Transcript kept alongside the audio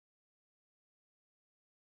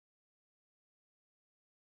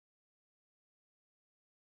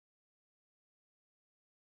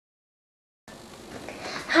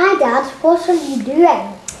Hi Dad, what are you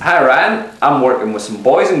doing? Hi Ryan, I'm working with some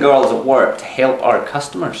boys and girls at work to help our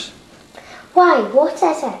customers. Why, what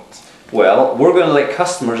is it? Well, we're going to let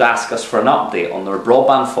customers ask us for an update on their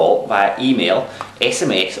broadband fault via email,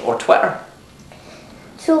 SMS or Twitter.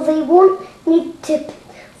 So they won't need to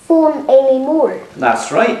phone anymore?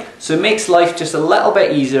 That's right, so it makes life just a little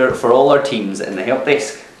bit easier for all our teams in the help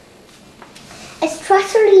desk. Is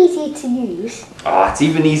Twitter easy to use? It's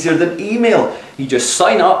even easier than email. You just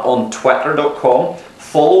sign up on twitter.com,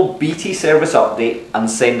 follow BT Service Update and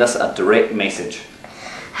send us a direct message.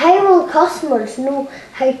 How will customers know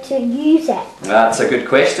how to use it? That's a good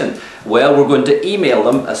question. Well, we're going to email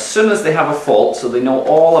them as soon as they have a fault so they know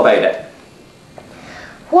all about it.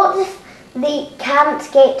 What if they can't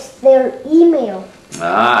get their email?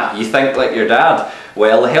 You think like your dad.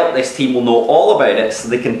 Well, the help desk team will know all about it so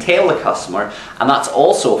they can tell the customer, and that's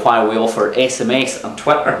also why we offer SMS and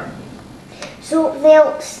Twitter. So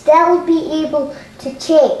they'll still be able to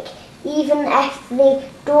check even if they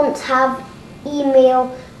don't have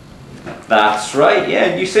email? That's right,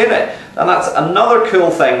 yeah, you said it. And that's another cool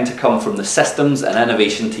thing to come from the Systems and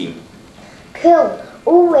Innovation team. Cool.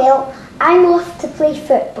 Oh well, I'm off to play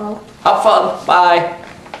football. Have fun, bye.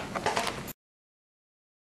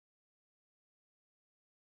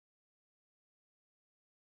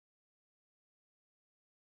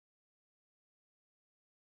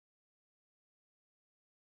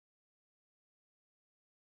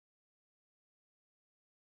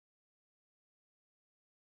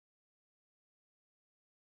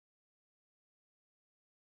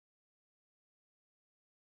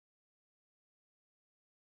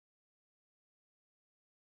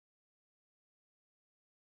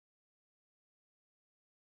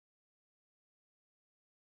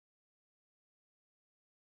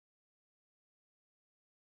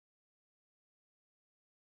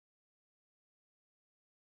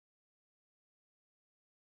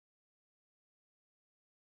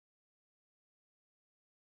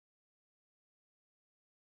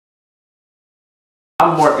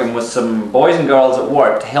 I'm working with some boys and girls at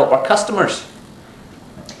work to help our customers.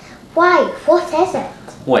 Why? What is it?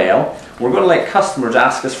 Well, we're going to let customers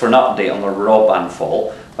ask us for an update on their broadband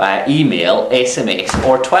fault via email, SMS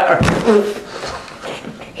or Twitter.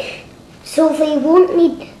 So they won't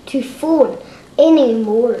need to phone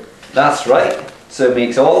anymore? That's right. So it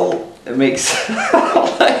makes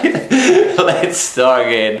let's start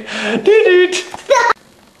again.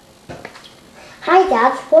 Hi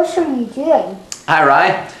Dad, what are you doing? Hi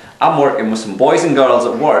Ryan, I'm working with some boys and girls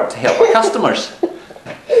at work to help our customers.